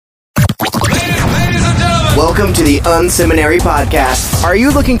Welcome to the Unseminary Podcast. Are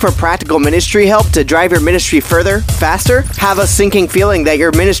you looking for practical ministry help to drive your ministry further, faster? Have a sinking feeling that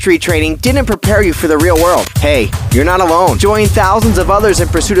your ministry training didn't prepare you for the real world? Hey, you're not alone. Join thousands of others in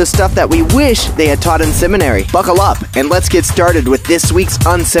pursuit of stuff that we wish they had taught in seminary. Buckle up, and let's get started with this week's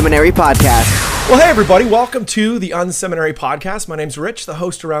Unseminary Podcast. Well, hey everybody, welcome to the Unseminary Podcast. My name's Rich, the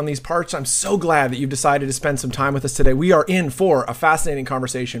host around these parts. I'm so glad that you've decided to spend some time with us today. We are in for a fascinating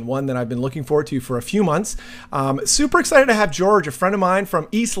conversation, one that I've been looking forward to for a few months. Super excited to have George, a friend of mine from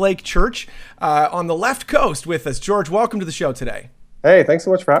East Lake Church on the left coast with us. George, welcome to the show today. Hey, thanks so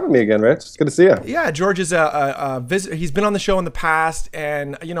much for having me again, Rich. It's good to see you. Yeah, George is a visitor. He's been on the show in the past,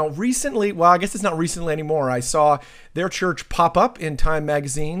 and recently, well, I guess it's not recently anymore. I saw their church pop up in Time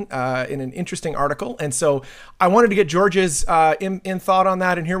magazine in an interesting article, and so I wanted to get George's in thought on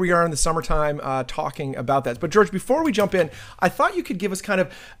that. And here we are in the summertime talking about that. But George, before we jump in, I thought you could give us kind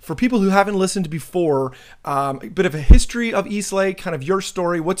of, for people who haven't listened before, a bit of a history of East Lake, kind of your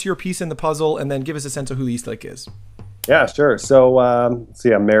story. What's your piece in the puzzle, and then give us a sense of who East Lake is. Yeah, sure. So, I'm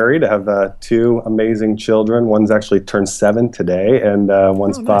married. I have two amazing children. One's actually turned 7 today, and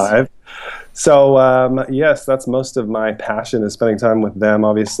one's 5. So, yes, that's most of my passion is spending time with them,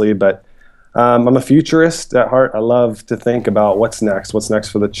 obviously. But I'm a futurist at heart. I love to think about what's next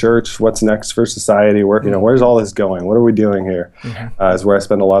for the church, what's next for society. Where's all this going? What are we doing here? Is where I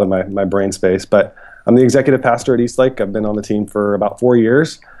spend a lot of my brain space. But I'm the executive pastor at East Lake. I've been on the team for about 4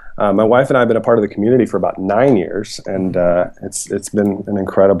 years. My wife and I have been a part of the community for about 9 years, and it's been an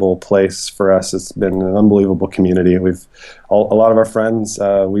incredible place for us. It's been an unbelievable community. A lot of our friends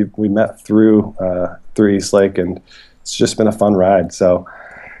we met through East Lake, and it's just been a fun ride. So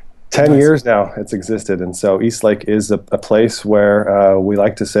 10 years now it's existed, and so East Lake is a place where we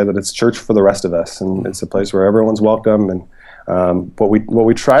like to say that it's church for the rest of us, and it's a place where everyone's welcome. And what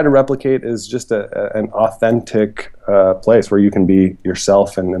we try to replicate is just an authentic place where you can be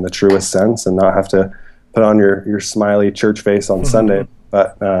yourself in the truest sense and not have to put on your smiley church face on Sunday,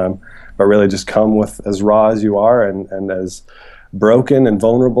 but really just come with as raw as you are and as broken and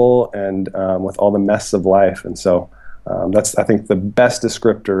vulnerable and with all the mess of life. And so that's, I think, the best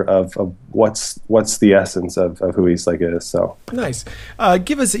descriptor of what's the essence of who East Lake is. So nice.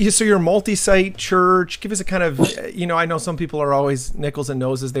 Give us, so you're a multi-site church. Give us a kind of, I know some people are always nickels and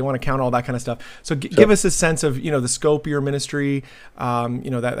noses. They want to count all that kind of stuff. So give us a sense of, the scope of your ministry,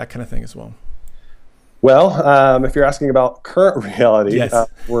 that kind of thing as well. If you're asking about current reality, yes.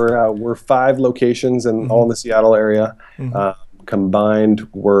 We're 5 locations and all in the Seattle area. Combined,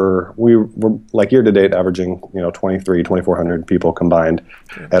 we're like year to date averaging 2,400 people combined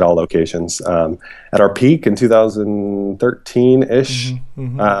at all locations. At our peak in 2013-ish,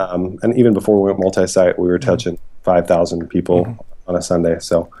 and even before we went multi-site, we were touching 5,000 people on a Sunday.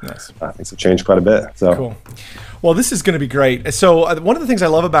 So nice. Things have changed quite a bit. So cool. Well, this is going to be great. So one of the things I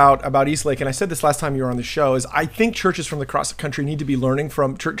love about East Lake, and I said this last time you were on the show, is I think churches from across the country need to be learning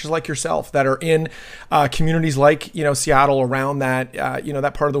from churches like yourself that are in communities like Seattle, around that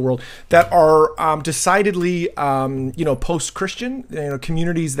that part of the world, that are decidedly post-Christian,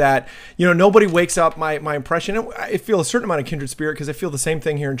 communities that nobody wakes up. My impression, and I feel a certain amount of kindred spirit because I feel the same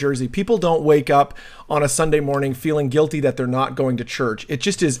thing here in Jersey. People don't wake up on a Sunday morning feeling guilty that they're not going to church. It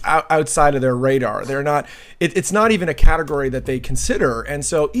just is outside of their radar. They're not. It's not even a category that they consider. And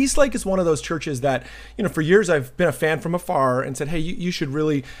so East Lake is one of those churches that, for years I've been a fan from afar and said, hey, you should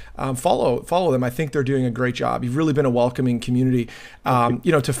really follow them. I think they're doing a great job. You've really been a welcoming community,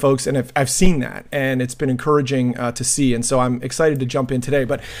 to folks. And I've seen that, and it's been encouraging to see. And so I'm excited to jump in today.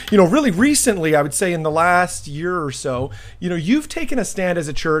 But, really recently, I would say in the last year or so, you've taken a stand as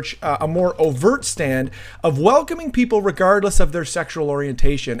a church, a more overt stand of welcoming people regardless of their sexual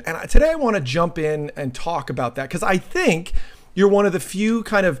orientation. And today I want to jump in and talk about that, because I think you're one of the few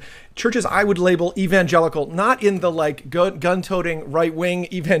kind of churches I would label evangelical, not in the gun-toting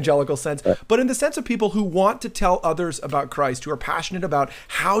right-wing evangelical sense, but in the sense of people who want to tell others about Christ, who are passionate about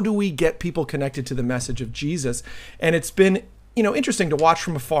how do we get people connected to the message of Jesus. And it's been interesting to watch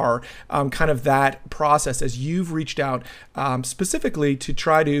from afar, kind of that process as you've reached out specifically to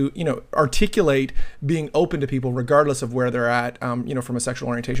try to, articulate being open to people regardless of where they're at, from a sexual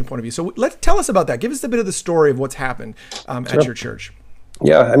orientation point of view. So tell us about that. Give us a bit of the story of what's happened at your church.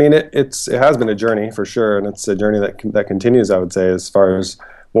 Yeah, I mean, it has been a journey for sure, and it's a journey that continues, I would say, as far as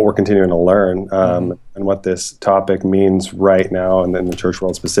what we're continuing to learn and what this topic means right now and in the church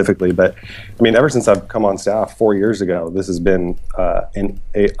world specifically. But I mean, ever since I've come on staff 4 years ago, this has been an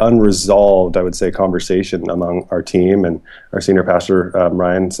unresolved, I would say, conversation among our team and our senior pastor,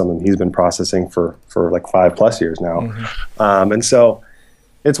 Ryan, something he's been processing for like 5+ years now. And so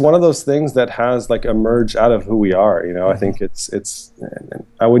it's one of those things that has like emerged out of who we are. You know, I think it's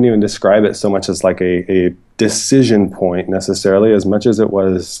I wouldn't even describe it so much as like a decision point necessarily, as much as it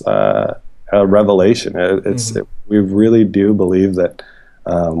was a revelation. We really do believe that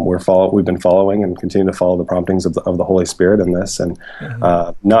we've been following and continue to follow the promptings of the Holy Spirit in this, and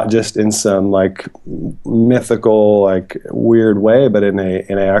not just in some like mythical, like weird way, but in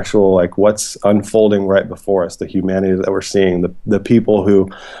a actual like what's unfolding right before us, the humanity that we're seeing, the people who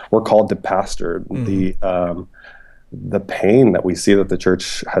we're called to pastor, the pain that we see that the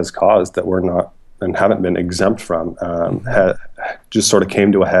church has caused that we're not and haven't been exempt from, just sort of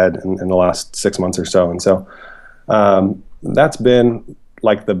came to a head in the last 6 months or so, and so that's been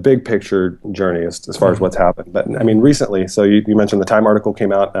like the big picture journey as far as what's happened. But I mean, recently, so you mentioned the Time article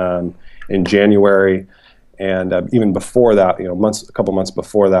came out in January, and even before that, you know, a couple months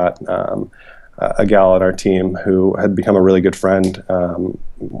before that, a gal on our team who had become a really good friend,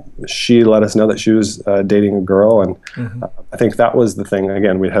 she let us know that she was dating a girl, and I think that was the thing.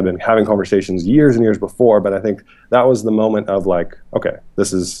 Again, we had been having conversations years and years before, but I think that was the moment of like, okay,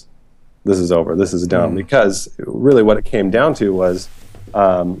 this is over, this is done, because really what it came down to was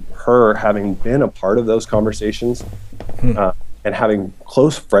her having been a part of those conversations and having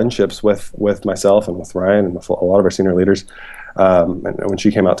close friendships with myself and with Ryan and with a lot of our senior leaders. And when she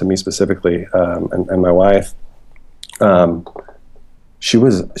came out to me specifically, and my wife, she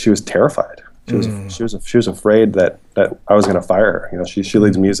was terrified. She was afraid that I was going to fire her. You know, she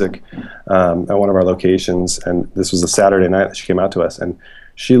leads music at one of our locations, and this was a Saturday night that she came out to us, and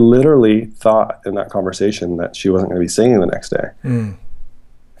she literally thought in that conversation that she wasn't going to be singing the next day.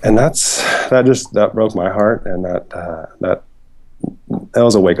 And that broke my heart, and that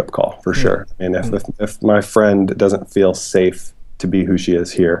was a wake-up call for sure. I mean, if my friend doesn't feel safe to be who she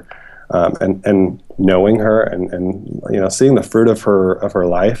is here, and knowing her and you know, seeing the fruit of her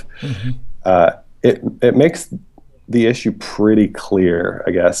life, it makes the issue pretty clear,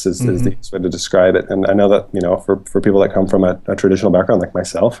 I guess, is the easiest way to describe it. And I know that, you know, for people that come from a traditional background like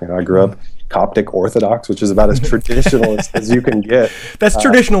myself, you know, I grew up Coptic Orthodox, which is about as traditional as you can get. That's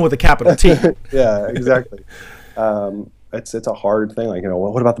traditional with a capital T. Yeah, exactly. It's a hard thing. Like, you know,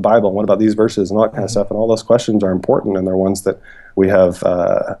 well, what about the Bible? And what about these verses and all that kind of stuff? And all those questions are important, and they're ones that we have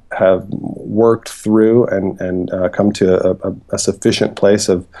worked through and come to a sufficient place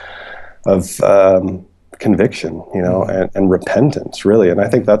of conviction, you know, and repentance, really. And I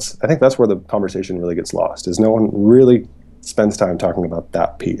think that's where the conversation really gets lost, is no one really spends time talking about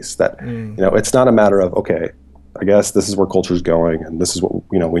that piece. That you know, it's not a matter of, okay, I guess this is where culture's going, and this is what,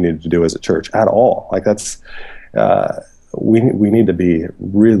 you know, we need to do as a church at all. Like, that's we need to be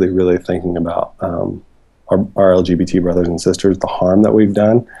really, really thinking about our LGBT brothers and sisters, the harm that we've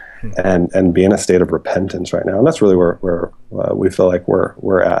done, and be in a state of repentance right now. And that's really where we feel like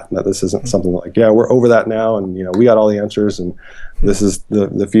we're at. And that this isn't something like, yeah, we're over that now, and, you know, we got all the answers, and this is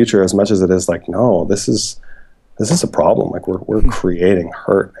the future, as much as it is like, no, this is a problem. Like, we're creating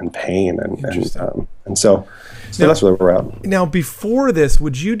hurt and pain, and so now, that's where we're at. Now, before this,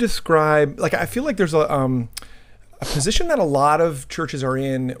 would you describe, like, I feel like there's a position that a lot of churches are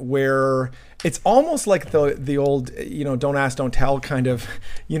in where it's almost like the old, you know, don't ask, don't tell kind of,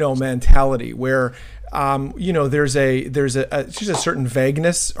 you know, mentality, where you know, there's just a certain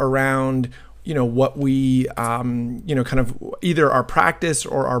vagueness around, you know, what we, you know, kind of either our practice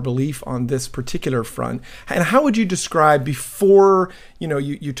or our belief on this particular front. And how would you describe, before, you know,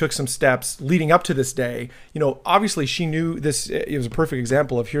 you took some steps leading up to this day? You know, obviously she knew this. It was a perfect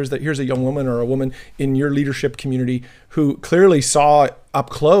example of here's a young woman or a woman in your leadership community who clearly saw up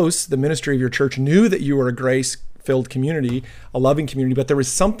close the ministry of your church, knew that you were a grace-filled community, a loving community, but there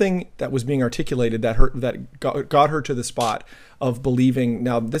was something that was being articulated that got her to the spot of believing,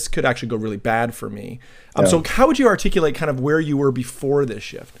 now this could actually go really bad for me. So how would you articulate kind of where you were before this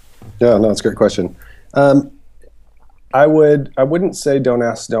shift? Yeah, no, it's a great question. I wouldn't say don't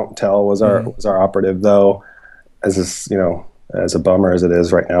ask, don't tell was our operative, though, as a bummer as it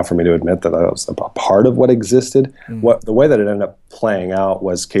is right now for me to admit that was a part of what existed. The way that it ended up playing out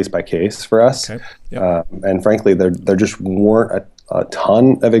was case by case for us. Okay. Yep. And frankly, there just weren't a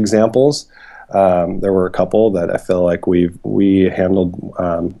ton of examples. There were a couple that I feel like we handled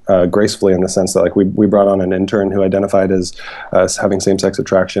gracefully, in the sense that, like, we brought on an intern who identified as having same-sex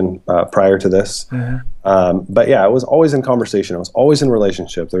attraction prior to this. But yeah, it was always in conversation. It was always in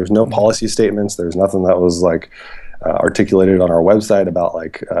relationship. There was no policy statements. There was nothing that was like articulated on our website about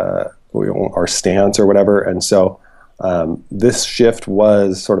like our stance or whatever. And so this shift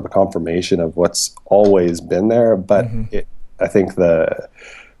was sort of a confirmation of what's always been there. But I think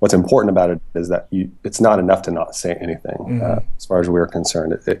what's important about it is that it's not enough to not say anything. As far as we're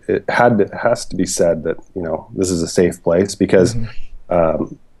concerned, it has to be said that, this is a safe place, because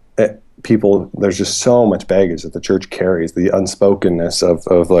there's just so much baggage that the church carries, the unspokenness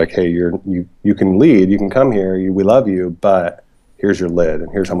of like, hey, you can lead, you can come here, we love you, but here's your lid,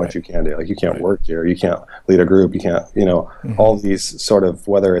 and here's how much you can do. Like, you can't work here, you can't lead a group, you can't, all these sort of,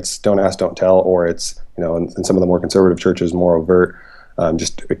 whether it's don't ask, don't tell, or it's, in some of the more conservative churches, more overt,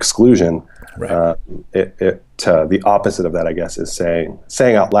 just exclusion. Right. The opposite of that, I guess, is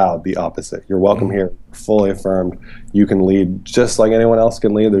saying out loud the opposite. You're welcome here, fully affirmed. You can lead just like anyone else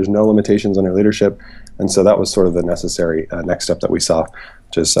can lead. There's no limitations on your leadership. And so that was sort of the necessary next step that we saw,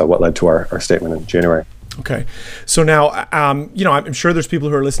 which is what led to our statement in January. Okay. So now, I'm sure there's people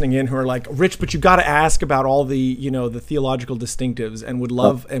who are listening in who are like, Rich, but you got to ask about all the, the theological distinctives, and would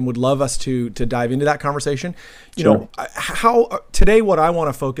love us to dive into that conversation. How today, what I want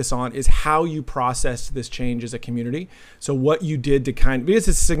to focus on is how you processed this change as a community. So what you did to because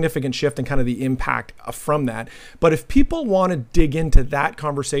it's a significant shift and kind of the impact from that. But if people want to dig into that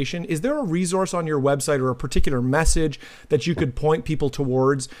conversation, is there a resource on your website or a particular message that you could point people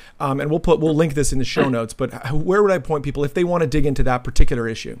towards? And we'll link this in the show notes. But where would I point people if they want to dig into that particular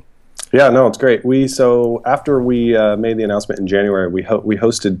issue? Yeah, no, it's great. So after we made the announcement in January, we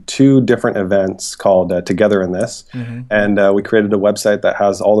hosted 2 different events called Together in This, and we created a website that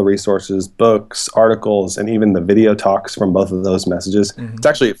has all the resources, books, articles, and even the video talks from both of those messages. It's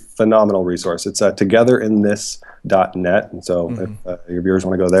actually a phenomenal resource. It's togetherinthis.net, and so if your viewers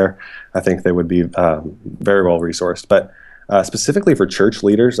want to go there, I think they would be very well resourced. But specifically for church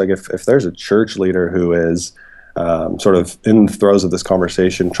leaders, like if there's a church leader who is sort of in the throes of this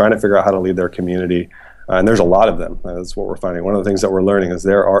conversation, trying to figure out how to lead their community, and there's a lot of them. That's what we're finding. One of the things that we're learning is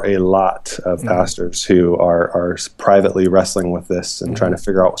there are a lot of pastors who are privately wrestling with this and trying to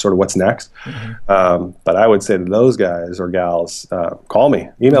figure out sort of what's next. But I would say to those guys or gals, call me,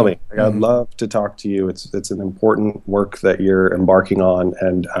 email me. I'd love to talk to you. It's an important work that you're embarking on,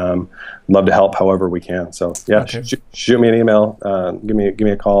 and love to help however we can. So yeah, shoot me an email, give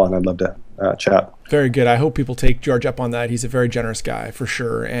me a call, and I'd love to chat. Very good. I hope people take George up on that. He's a very generous guy for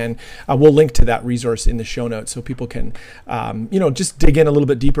sure. And we'll link to that resource in the show notes so people can, just dig in a little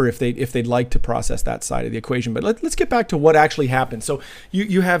bit deeper if they'd like to process that side of the equation. But let's get back to what actually happened. So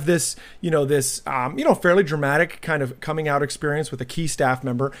you have this, fairly dramatic kind of coming out experience with a key staff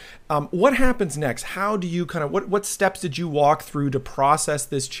member. What happens next? How do you what steps did you walk through to process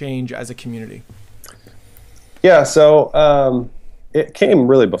this change as a community? Yeah. So, it came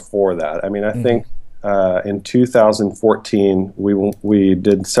really before that. I mean, I think in 2014, we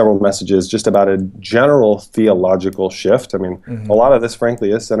did several messages just about a general theological shift. I mean, a lot of this,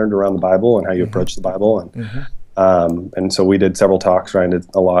 frankly, is centered around the Bible and how you approach the Bible. And so we did several talks, Ryan did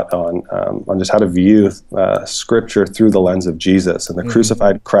a lot on just how to view Scripture through the lens of Jesus and the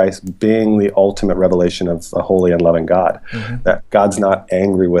crucified Christ being the ultimate revelation of a holy and loving God. That God's not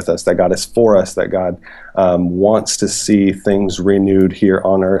angry with us, that God is for us, that God wants to see things renewed here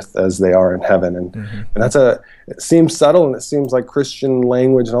on earth as they are in heaven. And that's it seems subtle and it seems like Christian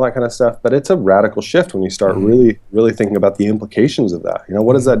language and all that kind of stuff, but it's a radical shift when you start really thinking about the implications of that.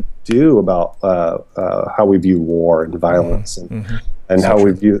 What does that do about how we view war and violence and how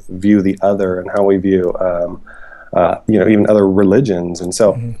we view the other and how we view even other religions. And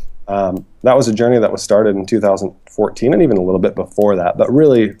so that was a journey that was started in 2014 and even a little bit before that, but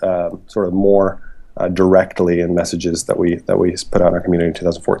really sort of more directly in messages that we put out in our community in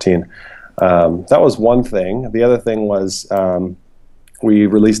 2014. That was one thing. The other thing was we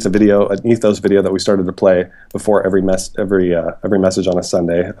released an ethos video that we started to play before every message on a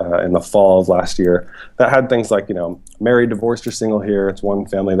Sunday in the fall of last year. That had things like, married, divorced, or single here. It's one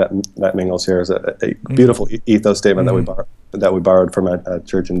family that mingles here. Is a beautiful ethos statement that we borrowed from a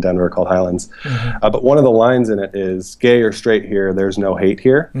church in Denver called Highlands. But one of the lines in it is, "Gay or straight here, there's no hate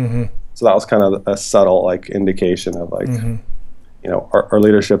here." So that was kind of a subtle indication of our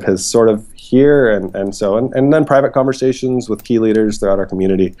leadership is sort of here, and then private conversations with key leaders throughout our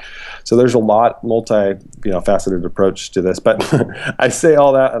community. So there's a faceted approach to this. But I say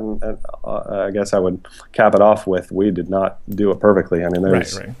all that, and I guess I would cap it off with, we did not do it perfectly. I mean,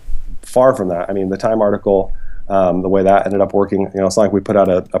 there's far from that. I mean, the Time article, the way that ended up working, it's not like we put out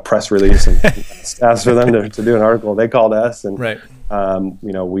a press release and asked for them to do an article. They called us, and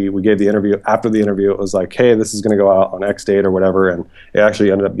we gave the interview. After the interview, it was like, hey, this is going to go out on X date or whatever, and it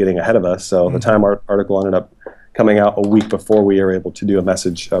actually ended up getting ahead of us. So the Time article ended up coming out a week before we were able to do a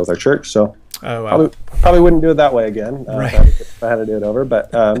message with our church. So probably wouldn't do it that way again if I had to do it over.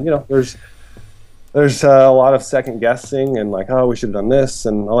 But there's a lot of second guessing and like, oh, we should have done this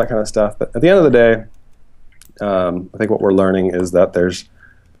and all that kind of stuff. But at the end of the day, I think what we're learning is that there's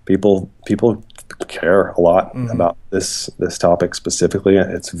people care a lot about this topic specifically.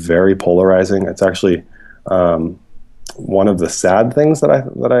 It's very polarizing. It's actually one of the sad things that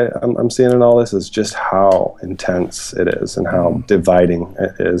I'm seeing in all this is just how intense it is and how dividing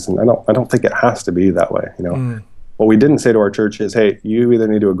it is. And I don't think it has to be that way. What we didn't say to our church is, hey, you either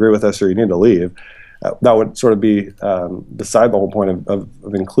need to agree with us or you need to leave. That would sort of be beside the whole point of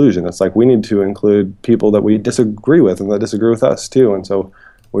inclusion. It's like we need to include people that we disagree with and that disagree with us too. And so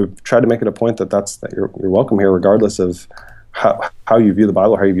we've tried to make it a point that you're welcome here, regardless of how you view the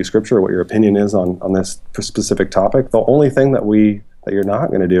Bible, how you view Scripture, what your opinion is on this specific topic. The only thing that you're not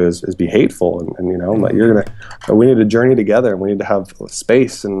going to do is be hateful, and that we need to journey together, and we need to have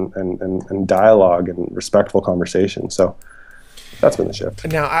space and dialogue and respectful conversation. So that's been the shift.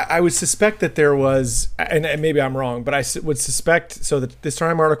 Now, I would suspect that there was, and maybe I'm wrong, but I would suspect, so that this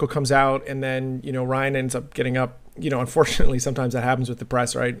Time article comes out, and then, Ryan ends up getting up. Unfortunately, sometimes that happens with the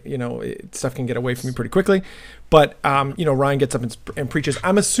press, right? Stuff can get away from you pretty quickly. But, Ryan gets up and preaches.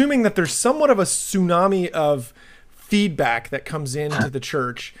 I'm assuming that there's somewhat of a tsunami of feedback that comes into the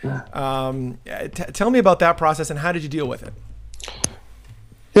church. Tell me about that process, and how did you deal with it?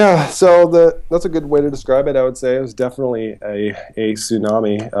 Yeah, so that's a good way to describe it. I would say it was definitely a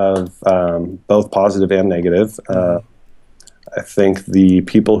tsunami of both positive and negative. I think the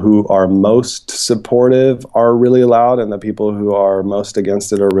people who are most supportive are really loud, and the people who are most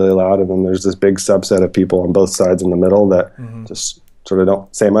against it are really loud. And then there's this big subset of people on both sides in the middle that just sort of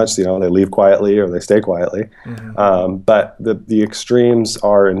don't say much. They leave quietly or they stay quietly. But the extremes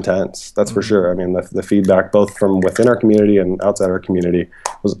are intense. That's for sure. I mean, the feedback both from within our community and outside our community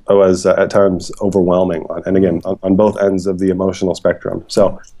was at times overwhelming. And again, on both ends of the emotional spectrum.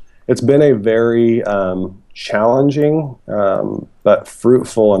 So it's been a very challenging but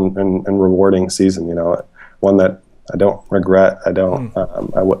fruitful and rewarding season. One that I don't regret. I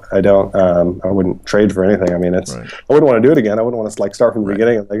wouldn't trade for anything. I mean, I wouldn't want to do it again. I wouldn't want to start from the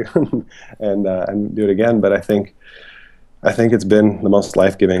beginning and do it again. But I think it's been the most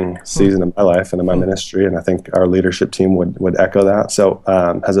life-giving season of my life and in my ministry, and I think our leadership team would echo that. So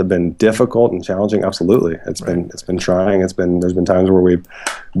has it been difficult and challenging? Absolutely. It's been trying. There's been times where we've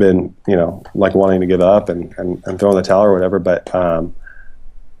been wanting to give up and throw in the towel or whatever.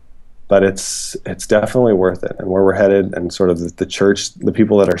 But it's definitely worth it, and where we're headed, and sort of the church, the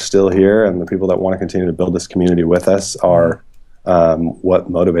people that are still here, and the people that want to continue to build this community with us are what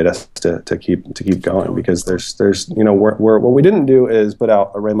motivate us to keep going. Because there's what we didn't do is put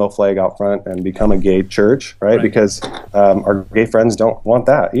out a rainbow flag out front and become a gay church, right? Because our gay friends don't want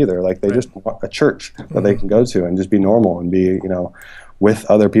that either. Like they just want a church that they can go to and just be normal and be with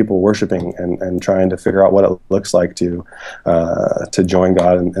other people worshiping and trying to figure out what it looks like to join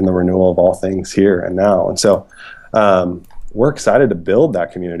God in the renewal of all things here and now. And so we're excited to build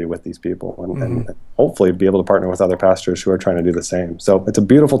that community with these people and hopefully be able to partner with other pastors who are trying to do the same. So it's a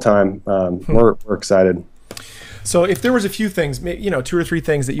beautiful time. We're excited. So if there was a few things, 2 or 3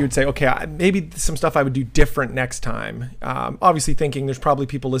 things that you would say, okay, maybe some stuff I would do different next time. Obviously thinking there's probably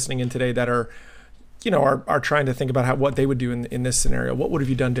people listening in today that are trying to think about what they would do in this scenario. What would have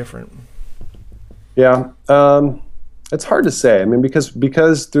you done different? Yeah, it's hard to say. I mean,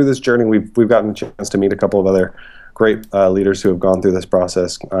 because through this journey we've gotten a chance to meet a couple of other great leaders who have gone through this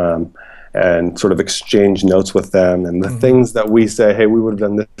process and sort of exchange notes with them. And the things that we say, hey, we would have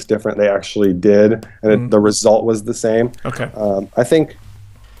done this different, they actually did, and the result was the same. Okay. I think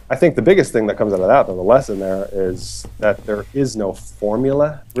the biggest thing that comes out of that, though, the lesson there is that there is no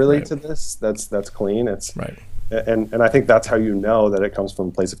formula really to this that's clean. It's and I think that's how you know that it comes from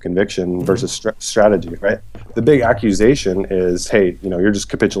a place of conviction versus strategy, right? The big accusation is, hey, you're just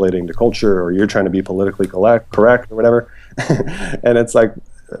capitulating to culture, or you're trying to be politically correct or whatever. And it's like,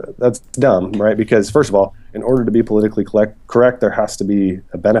 that's dumb, right? Because first of all, in order to be politically correct, there has to be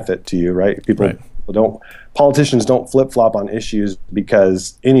a benefit to you, right? Politicians don't flip-flop on issues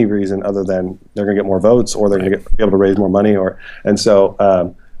because any reason other than they're going to get more votes or they're going to be able to raise more money, and so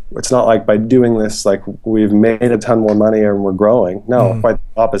it's not like by doing this, like we've made a ton more money and we're growing. No, quite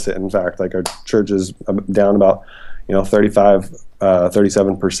the opposite. In fact, like our church is down about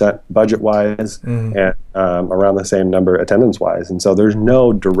 37% budget-wise, and around the same number attendance-wise. And so there's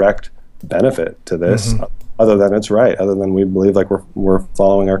no direct benefit to this other than it's right, other than we believe like we're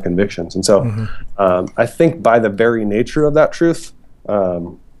following our convictions. And so I think by the very nature of that truth,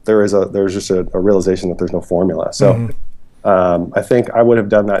 there's just a realization that there's no formula. So I think I would have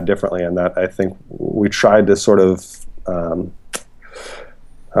done that differently, and that I think we tried to sort of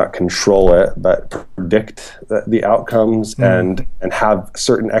not control it, but predict the outcomes and have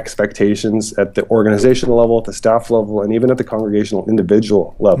certain expectations at the organizational level, at the staff level, and even at the congregational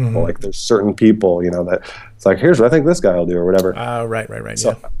individual level. Like there's certain people, that it's like, here's what I think this guy will do or whatever. Right.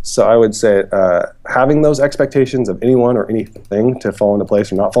 So I would say having those expectations of anyone or anything to fall into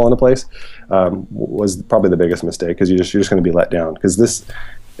place or not fall into place was probably the biggest mistake, because you're just going to be let down, because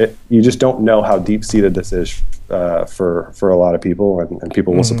you just don't know how deep-seated this is for a lot of people, and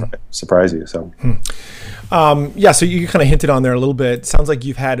people will surprise you. So, so you kind of hinted on there a little bit. Sounds like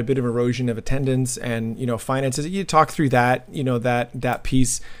you've had a bit of erosion of attendance and finances. You talk through that, that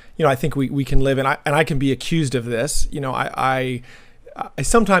piece. I think we can live, and I can be accused of this. I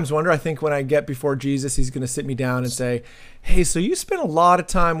sometimes wonder. I think when I get before Jesus, he's going to sit me down and say, "Hey, so you spent a lot of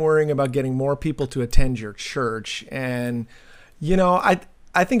time worrying about getting more people to attend your church, and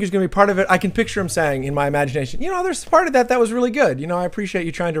I think there's going to be part of it." I can picture him saying in my imagination, there's part of that was really good. I appreciate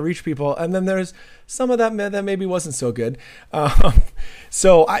you trying to reach people. And then there's some of that maybe wasn't so good.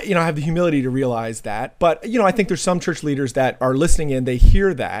 So I have the humility to realize that. But, I think there's some church leaders that are listening in. They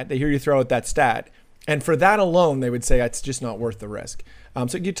hear that. They hear you throw out that stat. And for that alone, they would say it's just not worth the risk. So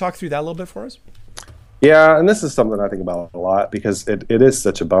can you talk through that a little bit for us? Yeah, and this is something I think about a lot, because it is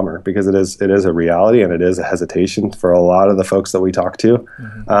such a bummer, because it is a reality, and it is a hesitation for a lot of the folks that we talk to.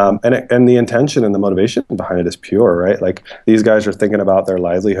 And the intention and the motivation behind it is pure, right? Like, these guys are thinking about their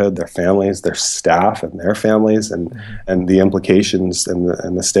livelihood, their families, their staff, and their families, and the implications and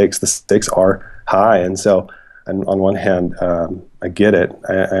the stakes. The stakes are high, and so. And on one hand, I get it.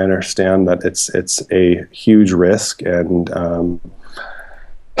 I understand that it's a huge risk, and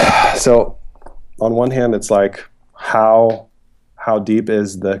so. On one hand, it's like, how deep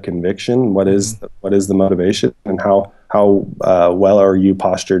is the conviction? What is the motivation, and how well are you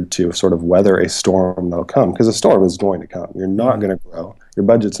postured to sort of weather a storm that'll come? Because a storm is going to come. You're not going to grow. Your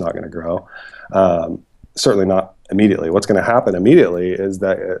budget's not going to grow. Certainly not immediately. What's going to happen immediately is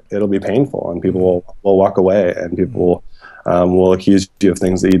that it'll be painful, and people will walk away, and people will accuse you of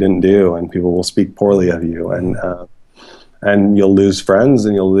things that you didn't do, and people will speak poorly of you, and you'll lose friends,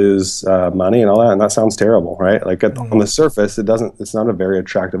 and you'll lose money and all that, and that sounds terrible, right? Like on the surface, it's not a very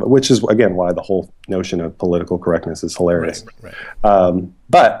attractive, which is again why the whole notion of political correctness is hilarious. Right.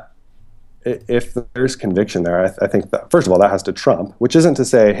 But if there's conviction there, I think that first of all that has to trump, which isn't to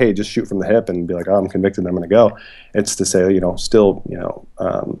say, hey, just shoot from the hip and be like, oh, I'm convicted, I'm going to go. It's to say,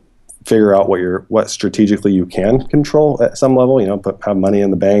 figure out what strategically you can control at some level, have money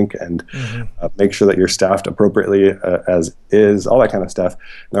in the bank, and make sure that you're staffed appropriately as is, all that kind of stuff.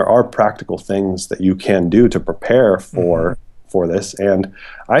 And there are practical things that you can do to prepare for this. And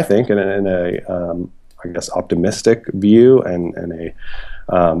I think in a I guess optimistic view and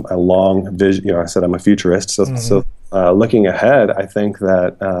a long vision, I said I'm a futurist. So looking ahead, I think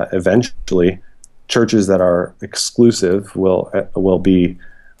that eventually churches that are exclusive will be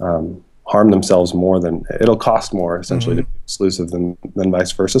harm themselves more than it'll cost more essentially to be exclusive than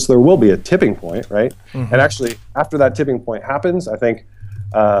vice versa. So there will be a tipping point, right? And actually, after that tipping point happens, I think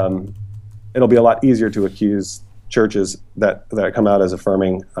it'll be a lot easier to accuse churches that come out as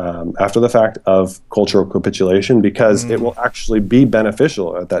affirming after the fact of cultural capitulation, because it will actually be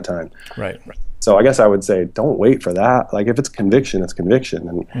beneficial at that time. Right. So I guess I would say, don't wait for that. Like, if it's conviction, it's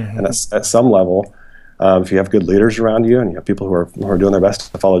conviction, and at some level. If you have good leaders around you, and you have people who are doing their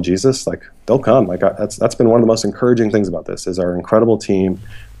best to follow Jesus, like, they'll come. Like, that's been one of the most encouraging things about this, is our incredible team,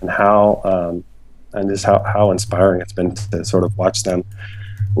 and how inspiring it's been to sort of watch them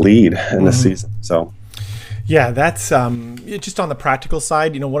lead in this season. So, yeah, that's just on the practical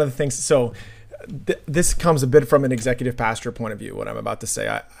side. One of the things. So, this comes a bit from an executive pastor point of view. What I'm about to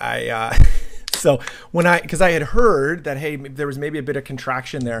say, so because I had heard that, hey, there was maybe a bit of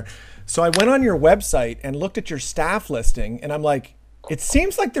contraction there. So I went on your website and looked at your staff listing, and I'm like, it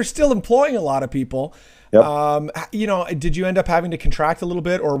seems like they're still employing a lot of people. Yep. Did you end up having to contract a little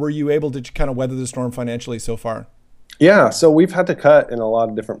bit, or were you able to kind of weather the storm financially so far? Yeah, so we've had to cut in a lot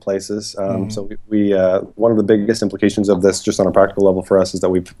of different places. So we one of the biggest implications of this, just on a practical level for us, is that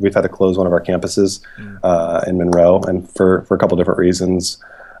we've had to close one of our campuses in Monroe, and for a couple different reasons.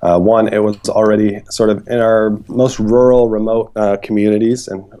 One, it was already sort of in our most rural, remote communities,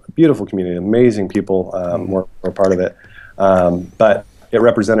 and a beautiful community, amazing people were part of it. But it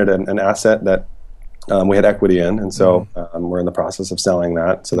represented an asset that we had equity in, and so we're in the process of selling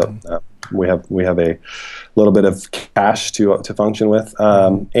that, so that we have a little bit of cash to function with.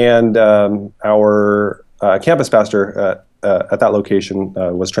 And our campus pastor at that location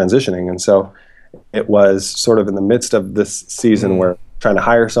was transitioning, and so it was sort of in the midst of this season where trying to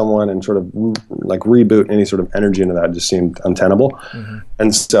hire someone and sort of like reboot any sort of energy into that just seemed untenable.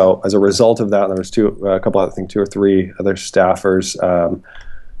 And so as a result of that, there was two or three other staffers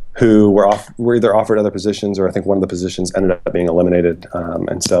who were either offered other positions, or I think one of the positions ended up being eliminated.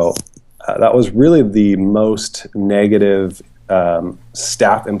 And so that was really the most negative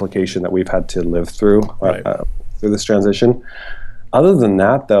staff implication that we've had to live through through this transition. Other than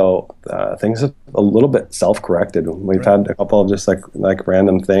that, though, things have a little bit self-corrected. We've had a couple of just like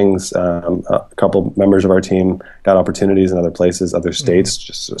random things. A couple members of our team got opportunities in other places, other states,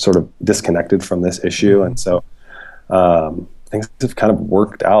 just sort of disconnected from this issue. And so things have kind of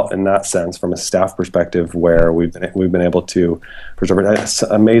worked out in that sense from a staff perspective, where we've been able to preserve.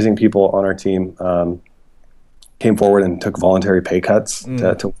 Amazing people on our team came forward and took voluntary pay cuts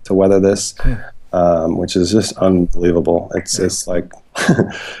to weather this. Which is just unbelievable. It's like,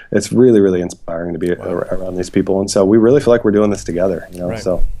 it's really, really inspiring to be around these people. And so we really feel like we're doing this together,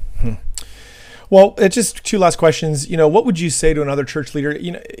 so. Well, it's just two last questions. What would you say to another church leader?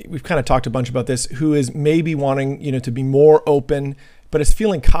 We've kind of talked a bunch about this, who is maybe wanting, to be more open, but is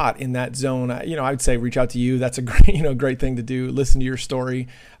feeling caught in that zone. I would say reach out to you. That's a great, great thing to do. Listen to your story.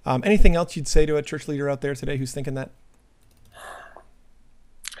 Anything else you'd say to a church leader out there today who's thinking that?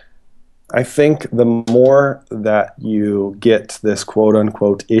 I think the more that you get this quote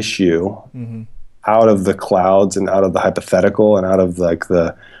unquote issue out of the clouds and out of the hypothetical and out of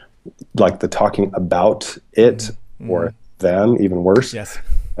the talking about it or them, even worse. Yes.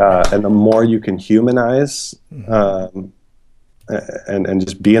 And the more you can humanize and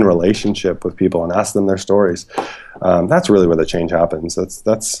just be in relationship with people and ask them their stories, that's really where the change happens.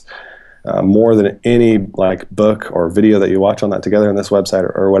 That's more than any book or video that you watch on that Together on this website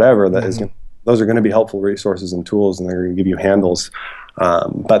or whatever, those are going to be helpful resources and tools, and they're going to give you handles.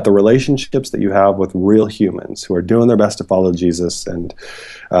 But the relationships that you have with real humans who are doing their best to follow Jesus, and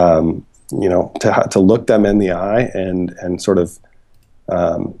to look them in the eye and sort of,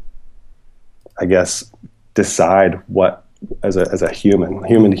 I guess, decide what as a human to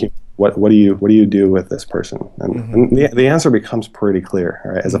human. What do you do with this person? And the answer becomes pretty clear,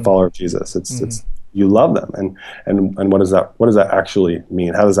 right? As a follower of Jesus, it's you love them, and what does that actually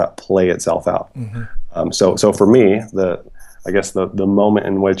mean? How does that play itself out? So for me, the moment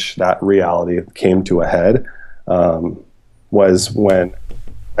in which that reality came to a head was when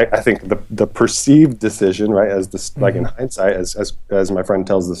I think the perceived decision, right, as this in hindsight, as my friend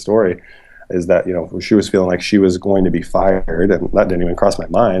tells the story, is that she was feeling like she was going to be fired, and that didn't even cross my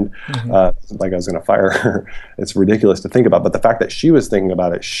mind. Like I was going to fire her. It's ridiculous to think about, but the fact that she was thinking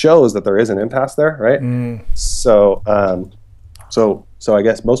about it shows that there is an impasse there, right? So I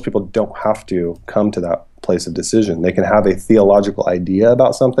guess most people don't have to come to that place of decision. They can have a theological idea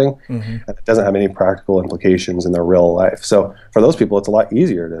about something, and it doesn't have any practical implications in their real life. So for those people, it's a lot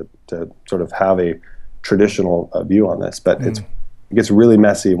easier to sort of have a traditional view on this, but it gets really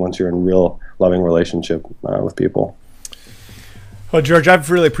messy once you're in real loving relationship with people. Well, George,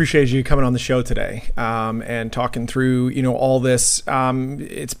 I've really appreciated you coming on the show today and talking through, all this.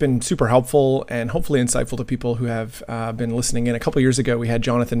 It's been super helpful and hopefully insightful to people who have been listening in. A couple of years ago, we had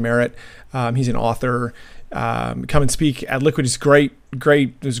Jonathan Merritt. He's an author. Come and speak at Liquid. It's great.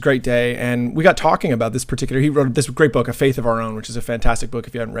 It was a great day. And we got talking about this he wrote this great book, A Faith of Our Own, which is a fantastic book.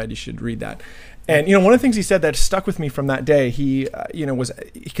 If you haven't read, you should read that. And, one of the things he said that stuck with me from that day, he, was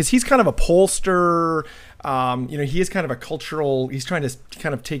because he's kind of a pollster, he is kind of a cultural, he's trying to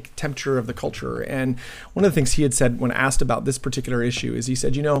kind of take temperature of the culture. And one of the things he had said when asked about this particular issue is he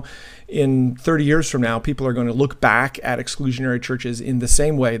said, in 30 years from now, people are going to look back at exclusionary churches in the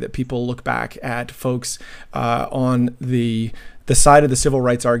same way that people look back at folks on the side of the civil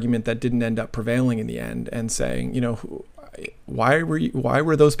rights argument that didn't end up prevailing in the end, and saying, why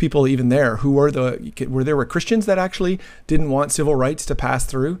were those people even there? Were there Christians that actually didn't want civil rights to pass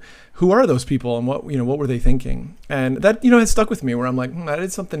through? Who are those people, and what were they thinking? And that, has stuck with me, where I'm like, that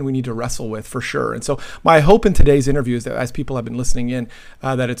is something we need to wrestle with for sure. And so my hope in today's interview is that as people have been listening in,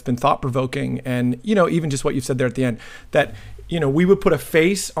 that it's been thought provoking, and, even just what you've said there at the end, that, we would put a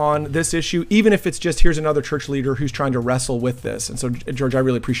face on this issue, even if it's just, here's another church leader who's trying to wrestle with this. And so, George, I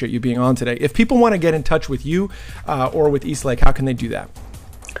really appreciate you being on today. If people want to get in touch with you or with Eastlake, how can they do that?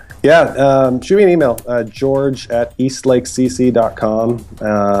 Yeah, shoot me an email, george@eastlakecc.com,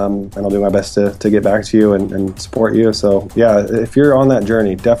 and I'll do my best to get back to you and support you. So, yeah, if you're on that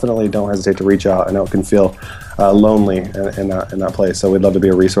journey, definitely don't hesitate to reach out. I know it can feel lonely in that place, so we'd love to be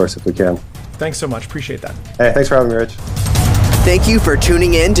a resource if we can. Thanks so much. Appreciate that. Hey, thanks for having me, Rich. Thank you for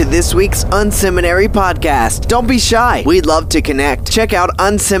tuning in to this week's Unseminary podcast. Don't be shy. We'd love to connect. Check out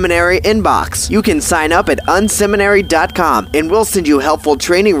Unseminary Inbox. You can sign up at unseminary.com and we'll send you helpful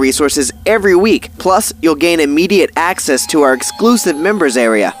training resources every week. Plus, you'll gain immediate access to our exclusive members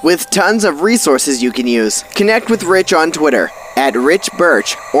area with tons of resources you can use. Connect with Rich on Twitter at Rich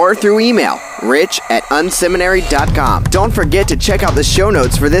Birch or through email, rich@unseminary.com. Don't forget to check out the show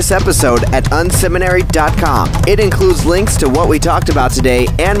notes for this episode at unseminary.com. It includes links to what we talked about today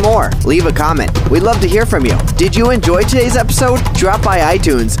and more. Leave a comment. We'd love to hear from you. Did you enjoy today's episode? Drop by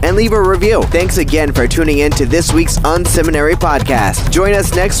iTunes and leave a review. Thanks again for tuning in to this week's Unseminary podcast. Join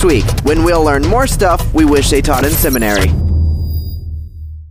us next week when we'll learn more stuff we wish they taught in seminary.